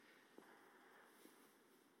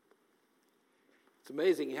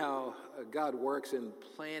amazing how God works in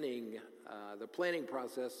planning, the planning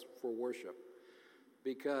process for worship,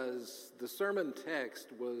 because the sermon text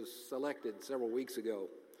was selected several weeks ago,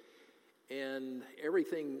 and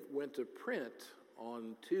everything went to print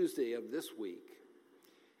on Tuesday of this week.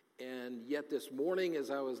 And yet this morning, as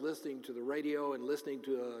I was listening to the radio and listening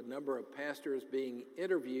to a number of pastors being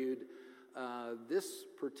interviewed, this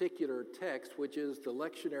particular text, which is the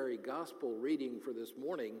lectionary gospel reading for this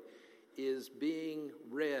morning, is being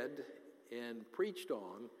read and preached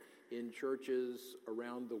on in churches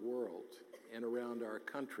around the world and around our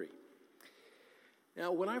country.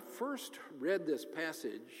 Now, when I first read this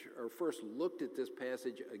passage, or first looked at this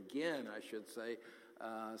passage again, I should say,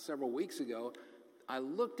 several weeks ago, I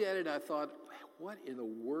looked at it, I thought, what in the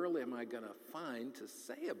world am I going to find to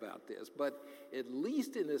say about this? But at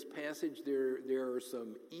least in this passage, there are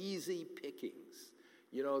some easy pickings.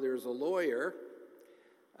 You know, there's a lawyer,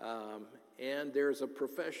 and there's a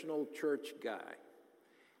professional church guy.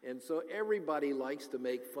 And so everybody likes to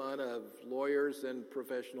make fun of lawyers and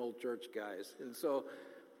professional church guys. And so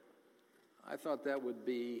I thought that would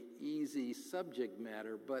be easy subject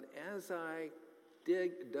matter. But as I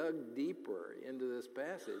dug deeper into this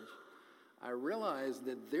passage, I realized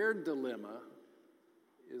that their dilemma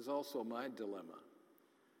is also my dilemma.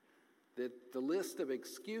 That the list of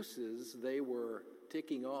excuses they were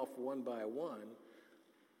ticking off one by one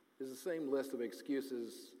is the same list of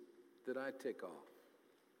excuses that I tick off.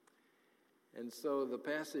 And so the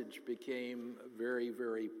passage became very,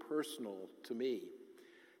 very personal to me.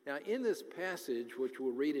 Now, in this passage, which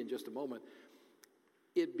we'll read in just a moment,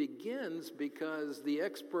 it begins because the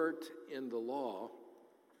expert in the law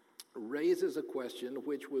raises a question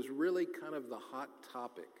which was really kind of the hot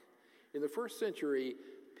topic. In the first century,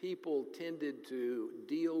 people tended to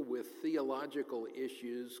deal with theological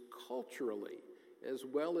issues culturally as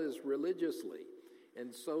well as religiously.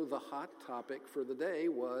 And so the hot topic for the day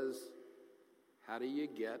was, how do you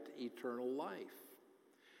get eternal life?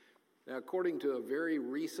 Now, according to a very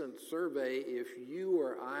recent survey, if you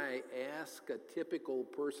or I ask a typical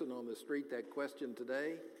person on the street that question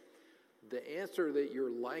today, the answer that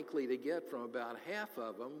you're likely to get from about half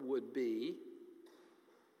of them would be,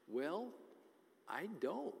 well, I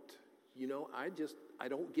don't. You know, I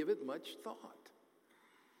don't give it much thought.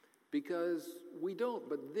 Because we don't.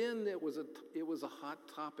 But then it was a hot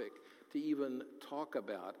topic to even talk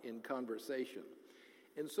about in conversation.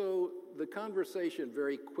 And so the conversation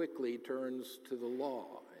very quickly turns to the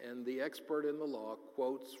law. And the expert in the law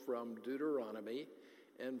quotes from Deuteronomy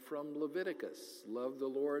and from Leviticus. Love the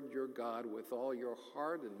Lord your God with all your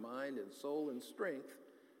heart and mind and soul and strength,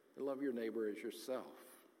 and love your neighbor as yourself.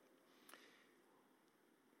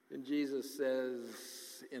 And Jesus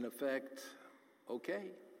says, in effect,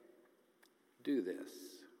 okay, do this.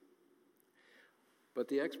 But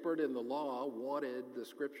the expert in the law wanted, the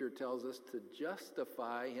scripture tells us, to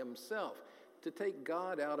justify himself, to take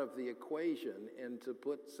God out of the equation and to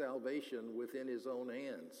put salvation within his own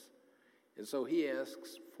hands. And so he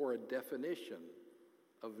asks for a definition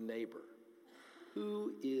of neighbor.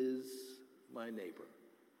 Who is my neighbor?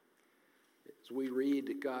 As we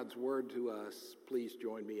read God's word to us, please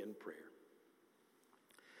join me in prayer.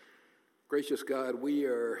 Gracious God, we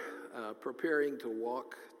are preparing to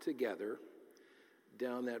walk together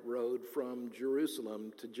down that road from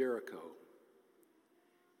Jerusalem to Jericho.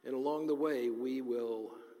 And along the way, we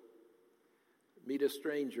will meet a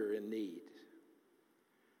stranger in need.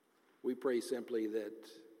 We pray simply that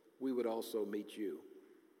we would also meet you.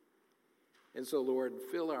 And so, Lord,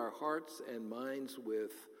 fill our hearts and minds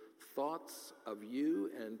with thoughts of you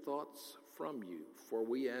and thoughts from you, for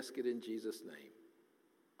we ask it in Jesus' name.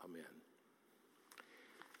 Amen.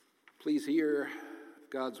 Please hear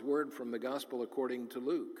God's word from the Gospel according to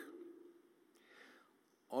Luke.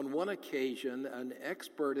 On one occasion, an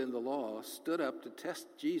expert in the law stood up to test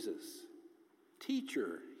Jesus.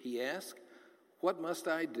 "Teacher," he asked, "what must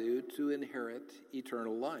I do to inherit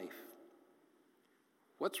eternal life?"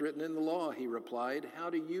 "What's written in the law?" he replied. "How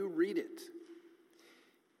do you read it?"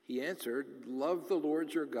 He answered, "Love the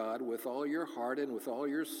Lord your God with all your heart and with all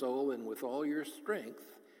your soul and with all your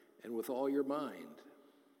strength and with all your mind.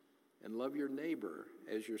 And love your neighbor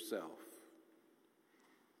as yourself."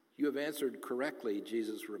 "You have answered correctly,"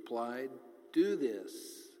 Jesus replied. "Do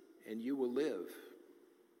this, and you will live."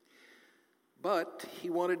 But he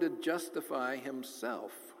wanted to justify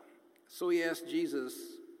himself. So he asked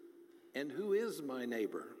Jesus, "And who is my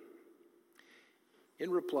neighbor?" In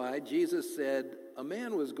reply, Jesus said, "A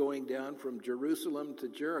man was going down from Jerusalem to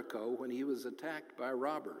Jericho when he was attacked by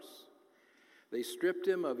robbers. They stripped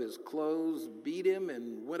him of his clothes, beat him,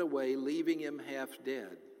 and went away, leaving him half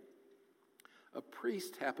dead. A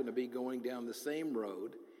priest happened to be going down the same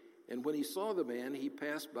road, and when he saw the man, he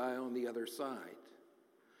passed by on the other side.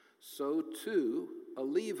 So too, a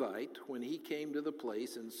Levite, when he came to the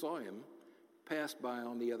place and saw him, passed by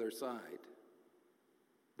on the other side.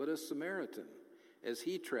 But a Samaritan, as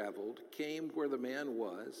he traveled, came where the man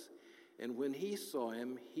was, and when he saw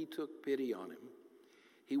him, he took pity on him.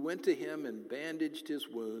 He went to him and bandaged his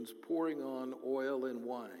wounds, pouring on oil and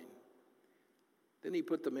wine. Then he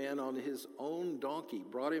put the man on his own donkey,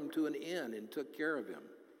 brought him to an inn, and took care of him.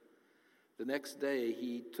 The next day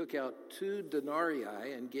he took out 2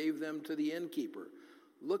 denarii and gave them to the innkeeper.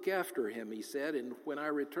 "Look after him," he said, "and when I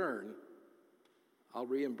return, I'll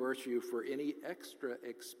reimburse you for any extra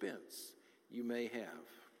expense you may have."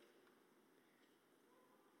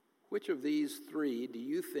 Which of these 3 do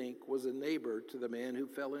you think was a neighbor to the man who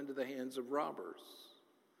fell into the hands of robbers?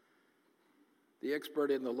 The expert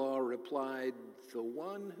in the law replied, "The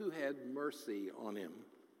one who had mercy on him."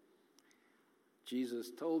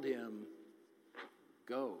 Jesus told him,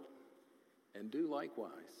 "Go and do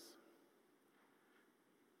likewise."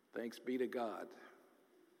 Thanks be to God,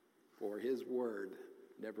 for his word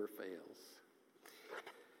never fails.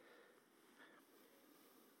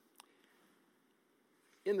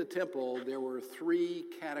 In the temple, there were 3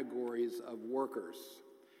 categories of workers.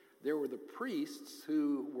 There were the priests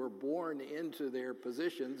who were born into their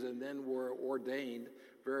positions and then were ordained,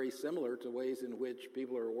 very similar to ways in which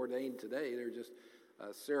people are ordained today. They're just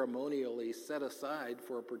ceremonially set aside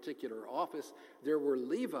for a particular office. There were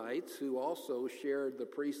Levites who also shared the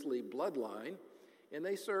priestly bloodline, and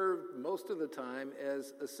they served most of the time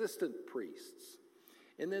as assistant priests.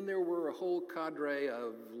 And then there were a whole cadre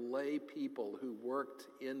of lay people who worked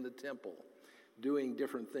in the temple, doing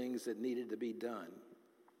different things that needed to be done.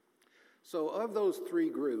 So of those 3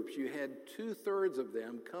 groups, you had 2/3 of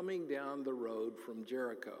them coming down the road from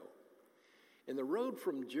Jericho. And the road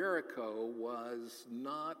from Jericho was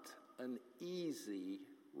not an easy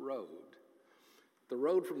road. The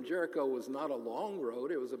road from Jericho was not a long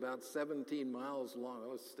road. It was about 17 miles long. It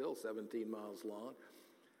was still 17 miles long.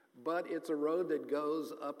 But it's a road that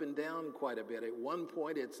goes up and down quite a bit. At one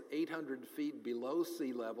point, it's 800 feet below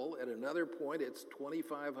sea level. At another point, it's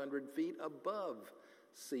 2,500 feet above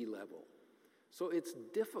sea level. So it's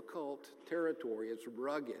difficult territory. It's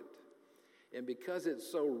rugged. And because it's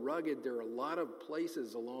so rugged, there are a lot of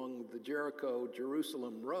places along the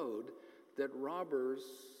Jericho-Jerusalem road that robbers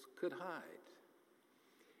could hide.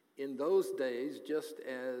 In those days, just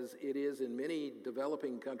as it is in many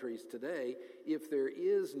developing countries today, if there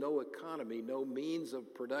is no economy, no means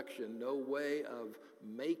of production, no way of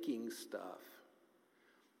making stuff,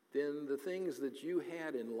 then the things that you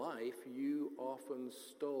had in life, you often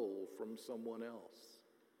stole from someone else.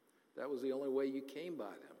 That was the only way you came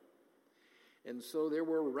by them. And so there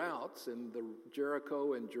were routes, and the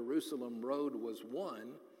Jericho and Jerusalem road was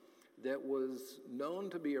one that was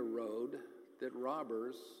known to be a road that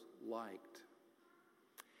robbers liked.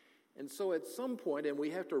 And so at some point, and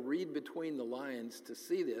we have to read between the lines to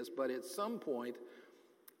see this, but at some point,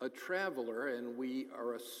 a traveler, and we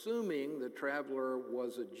are assuming the traveler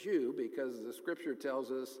was a Jew because the scripture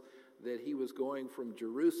tells us that he was going from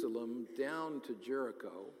Jerusalem down to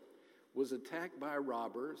Jericho, was attacked by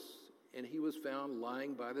robbers, and he was found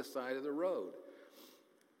lying by the side of the road.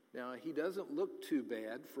 Now, he doesn't look too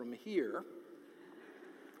bad from here,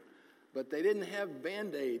 but they didn't have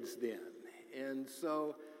Band-Aids then. And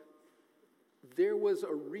so there was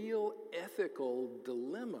a real ethical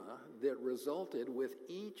dilemma that resulted with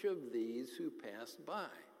each of these who passed by.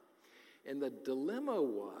 And the dilemma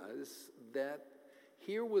was that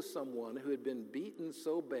here was someone who had been beaten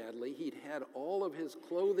so badly, he'd had all of his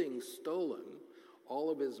clothing stolen, all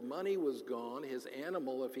of his money was gone, his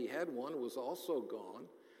animal, if he had one, was also gone.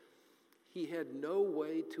 He had no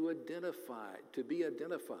way to be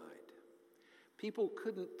identified. People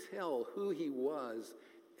couldn't tell who he was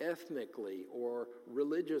ethnically or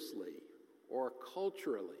religiously or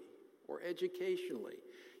culturally or educationally.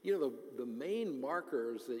 You know, the main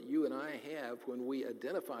markers that you and I have when we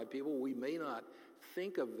identify people, we may not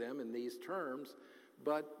think of them in these terms,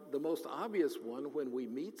 but the most obvious one when we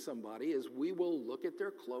meet somebody is we will look at their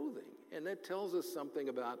clothing, and that tells us something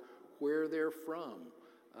about where they're from,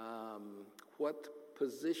 what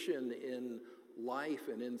position in life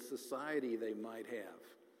and in society they might have.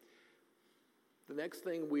 The next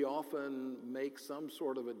thing we often make some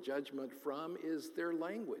sort of a judgment from is their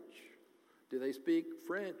language. Do they speak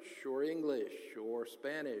French or English or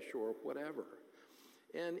Spanish or whatever?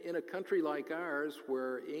 And in a country like ours,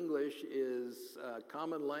 where English is a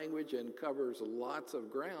common language and covers lots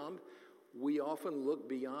of ground, we often look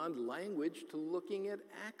beyond language to looking at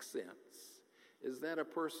accents. Is that a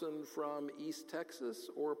person from East Texas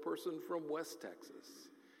or a person from West Texas?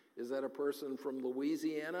 Is that a person from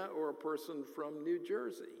Louisiana or a person from New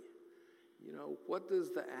Jersey? You know, what does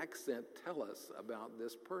the accent tell us about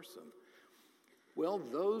this person? Well,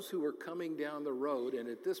 those who were coming down the road, and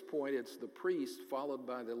at this point it's the priest followed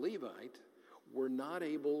by the Levite, were not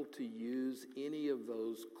able to use any of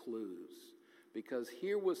those clues, because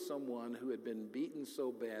here was someone who had been beaten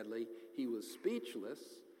so badly, he was speechless,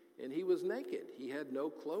 and he was naked. He had no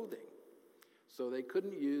clothing. So they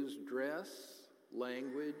couldn't use dress,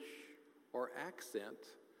 language, or accent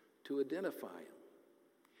to identify him.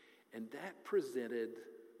 And that presented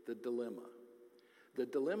the dilemma. The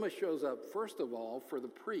dilemma shows up, first of all, for the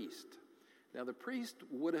priest. Now, the priest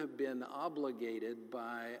would have been obligated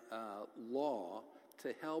by law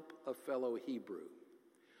to help a fellow Hebrew.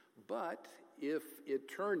 But if it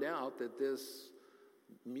turned out that this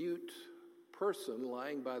mute person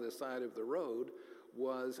lying by the side of the road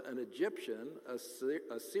was an Egyptian,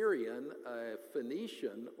 a Syrian, a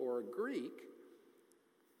Phoenician, or a Greek,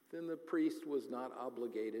 then the priest was not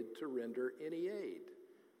obligated to render any aid.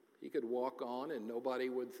 He could walk on and nobody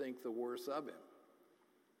would think the worse of him.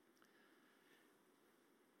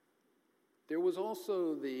 There was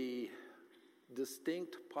also the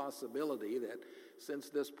distinct possibility that since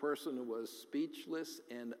this person was speechless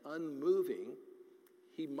and unmoving,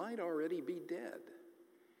 he might already be dead.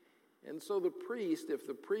 And so the priest, if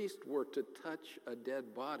the priest were to touch a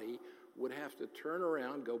dead body, would have to turn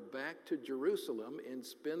around, go back to Jerusalem, and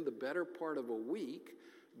spend the better part of a week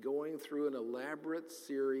going through an elaborate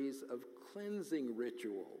series of cleansing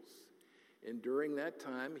rituals. And during that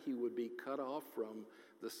time, he would be cut off from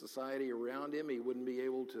the society around him. He wouldn't be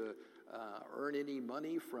able to earn any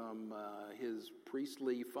money from his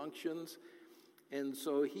priestly functions. And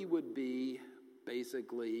so he would be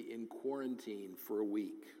basically in quarantine for a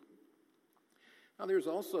week. Now, there's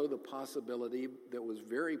also the possibility that was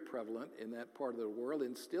very prevalent in that part of the world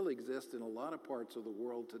and still exists in a lot of parts of the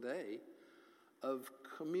world today, of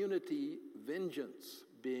community vengeance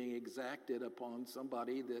being exacted upon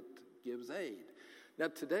somebody that gives aid. Now,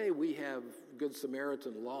 today we have Good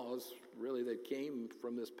Samaritan laws, really, that came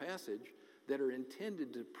from this passage, that are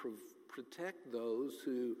intended to protect those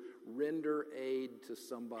who render aid to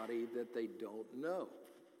somebody that they don't know.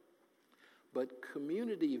 But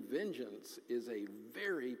community vengeance is a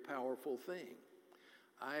very powerful thing.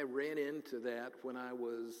 I ran into that when I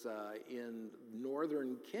was in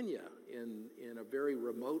northern Kenya, in a very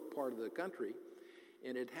remote part of the country.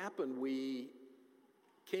 And it happened, we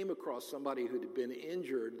came across somebody who had been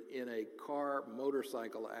injured in a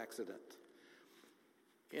motorcycle accident.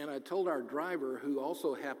 And I told our driver, who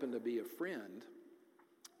also happened to be a friend,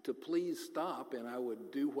 to please stop, and I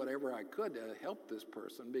would do whatever I could to help this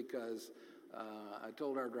person, because I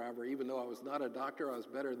told our driver, even though I was not a doctor, I was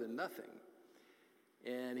better than nothing.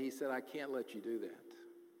 And he said, I can't let you do that.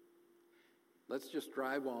 Let's just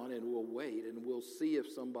drive on and we'll wait and we'll see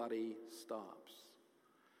if somebody stops.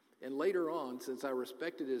 And later on, since I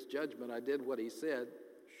respected his judgment, I did what he said.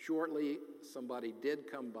 Shortly, somebody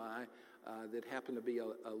did come by that happened to be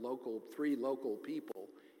three local people,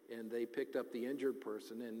 and they picked up the injured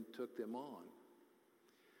person and took them on.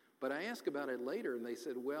 But I asked about it later, and they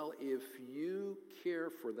said, well, if you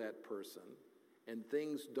care for that person and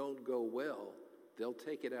things don't go well, they'll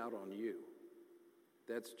take it out on you.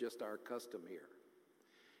 That's just our custom here.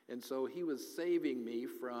 And so he was saving me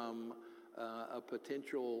from a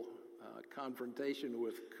potential confrontation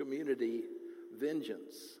with community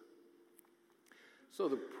vengeance. So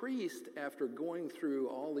the priest, after going through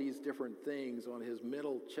all these different things on his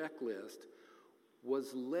mental checklist,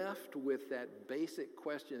 was left with that basic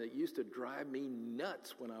question that used to drive me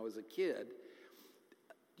nuts when I was a kid.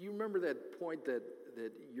 Do you remember that point that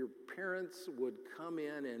your parents would come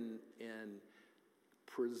in and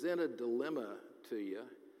present a dilemma to you,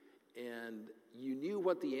 and you knew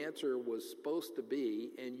what the answer was supposed to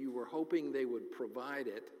be, and you were hoping they would provide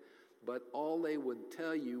it, but all they would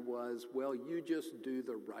tell you was, well, you just do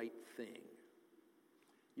the right thing.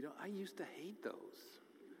 You know, I used to hate those.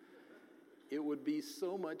 It would be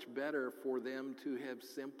so much better for them to have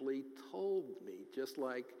simply told me, just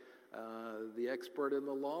like the expert in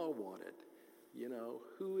the law wanted. You know,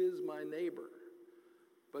 who is my neighbor?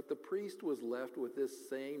 But the priest was left with this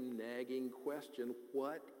same nagging question,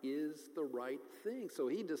 what is the right thing? So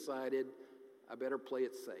he decided, I better play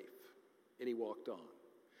it safe. And he walked on.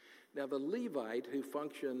 Now the Levite who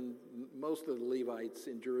functioned, most of the Levites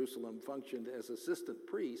in Jerusalem functioned as assistant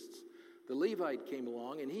priests. The Levite came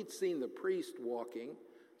along and he'd seen the priest walking,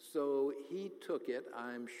 so he took it,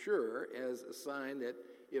 I'm sure, as a sign that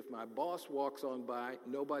if my boss walks on by,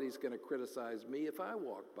 nobody's going to criticize me if I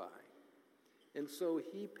walk by. And so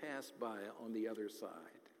he passed by on the other side.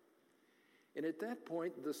 And at that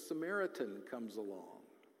point, the Samaritan comes along.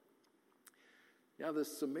 Now, the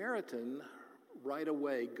Samaritan right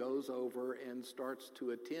away goes over and starts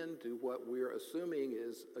to attend to what we're assuming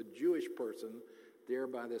is a Jewish person there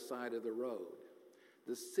by the side of the road.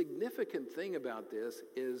 The significant thing about this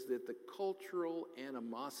is that the cultural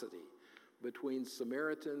animosity between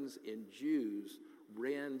Samaritans and Jews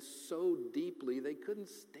ran so deeply they couldn't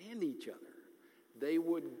stand each other. They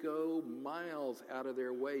would go miles out of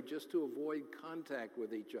their way just to avoid contact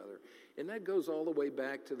with each other. And that goes all the way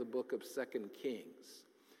back to the book of 2 Kings.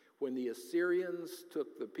 When the Assyrians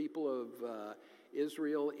took the people of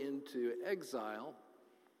Israel into exile,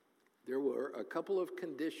 there were a couple of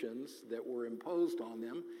conditions that were imposed on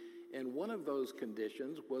them, and one of those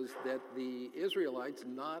conditions was that the Israelites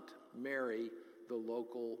not marry the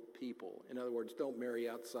local people. In other words, don't marry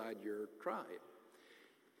outside your tribe.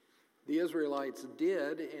 The Israelites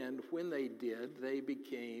did, and when they did, they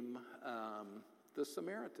became the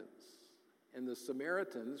Samaritans. And the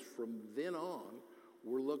Samaritans, from then on,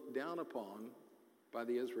 were looked down upon by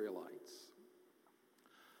the Israelites.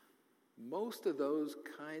 Most of those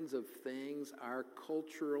kinds of things, our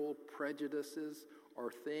cultural prejudices, are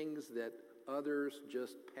things that others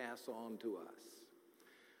just pass on to us.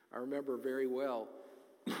 I remember very well,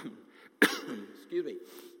 excuse me,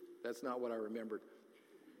 that's not what I remembered.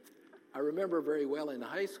 I remember very well in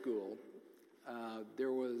high school,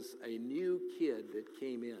 there was a new kid that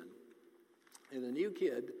came in. And the new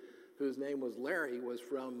kid, whose name was Larry, was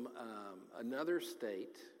from another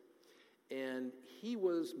state, and he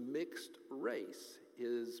was mixed race.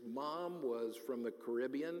 His mom was from the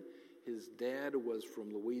Caribbean, his dad was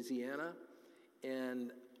from Louisiana,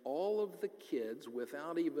 and all of the kids,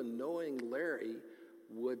 without even knowing Larry,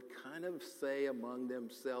 would kind of say among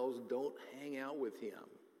themselves, "Don't hang out with him.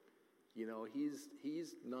 You know,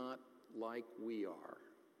 he's not like we are."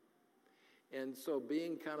 And so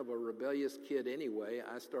being kind of a rebellious kid anyway,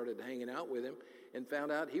 I started hanging out with him and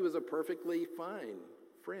found out he was a perfectly fine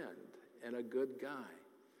friend and a good guy.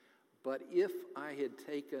 But if I had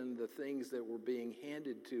taken the things that were being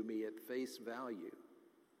handed to me at face value,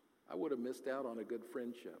 I would have missed out on a good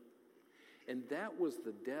friendship. And that was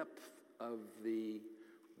the depth of the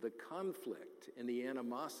conflict and the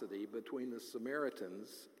animosity between the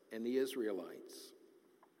Samaritans and the Israelites.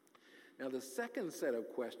 Now, the second set of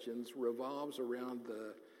questions revolves around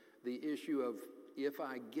the issue of, if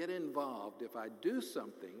I get involved, if I do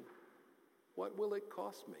something, what will it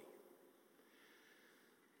cost me?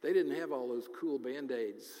 They didn't have all those cool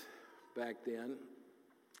Band-Aids back then,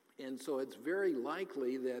 and so it's very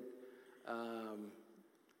likely that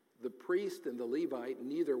the priest and the Levite,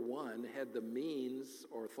 neither one had the means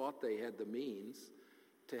or thought they had the means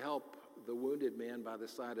to help the wounded man by the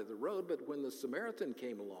side of the road. But when the Samaritan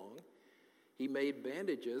came along, he made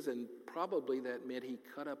bandages, and probably that meant he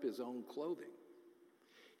cut up his own clothing.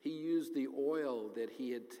 He used the oil that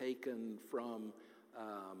he had taken from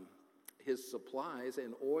his supplies,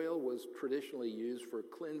 and oil was traditionally used for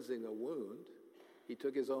cleansing a wound. He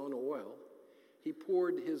took his own oil. He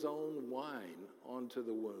poured his own wine onto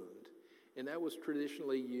the wound, and that was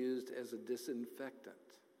traditionally used as a disinfectant.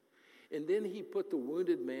 And then he put the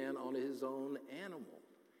wounded man on his own animal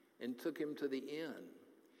and took him to the inn.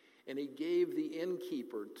 And he gave the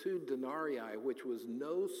innkeeper 2 denarii, which was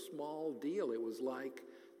no small deal. It was like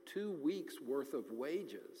 2 weeks' worth of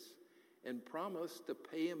wages, and promised to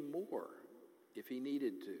pay him more if he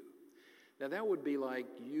needed to. Now, that would be like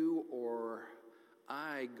you or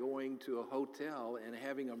I going to a hotel and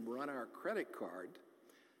having them run our credit card,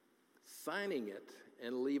 signing it,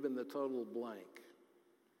 and leaving the total blank,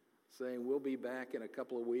 saying, "We'll be back in a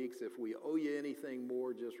couple of weeks. If we owe you anything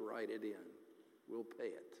more, just write it in. We'll pay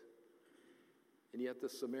it." And yet the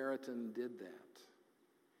Samaritan did that.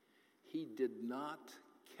 He did not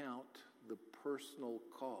count the personal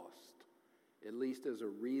cost, at least as a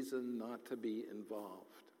reason not to be involved.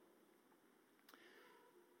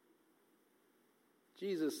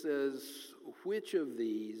 Jesus says, which of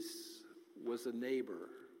these was a neighbor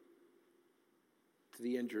to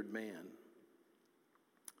the injured man?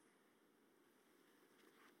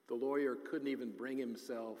 The lawyer couldn't even bring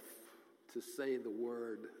himself to say the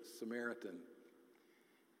word Samaritan.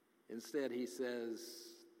 Instead, he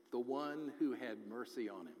says, the one who had mercy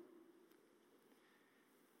on him.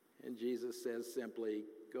 And Jesus says simply,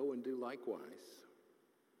 go and do likewise.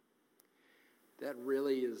 That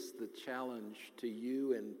really is the challenge to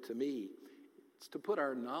you and to me. It's to put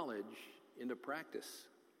our knowledge into practice.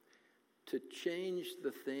 to change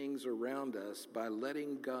the things around us by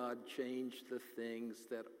letting God change the things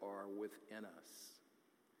that are within us.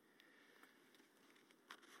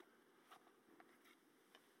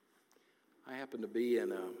 I happened to be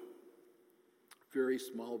in a very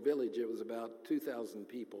small village. It was about 2,000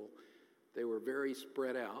 people. They were very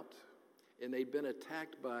spread out, and they'd been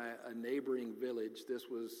attacked by a neighboring village. This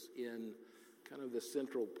was in kind of the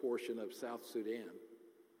central portion of South Sudan.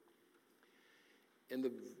 And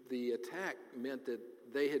the attack meant that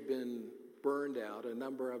they had been burned out. A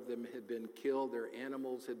number of them had been killed. Their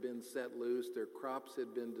animals had been set loose. Their crops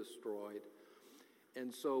had been destroyed.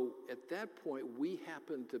 And so at that point, we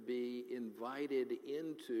happened to be invited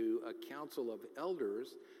into a council of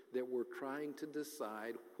elders that were trying to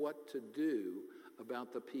decide what to do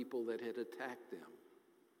about the people that had attacked them.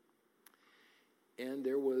 And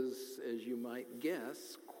there was, as you might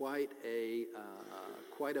guess, quite a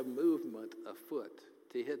movement afoot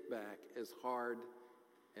to hit back as hard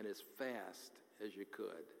and as fast as you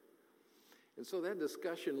could. And so that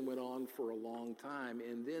discussion went on for a long time,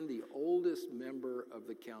 and then the oldest member of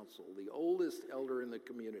the council, the oldest elder in the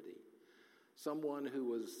community, someone who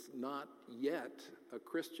was not yet a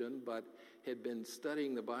Christian but had been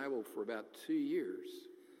studying the Bible for about 2 years,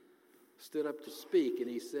 stood up to speak, and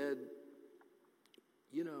he said,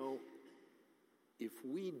 "You know, if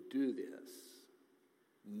we do this,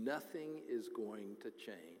 nothing is going to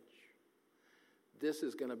change. This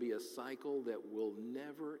is going to be a cycle that will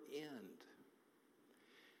never end.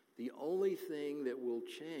 The only thing that will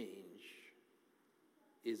change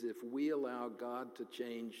is if we allow God to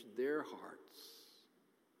change their hearts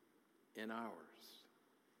and ours."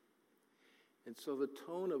 And so the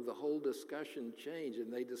tone of the whole discussion changed,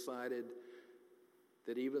 and they decided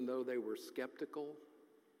that even though they were skeptical,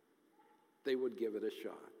 they would give it a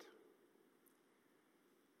shot.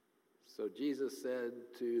 So Jesus said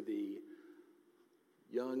to the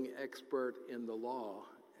young expert in the law,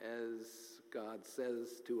 as God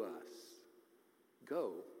says to us,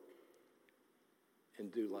 "Go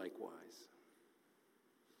and do likewise."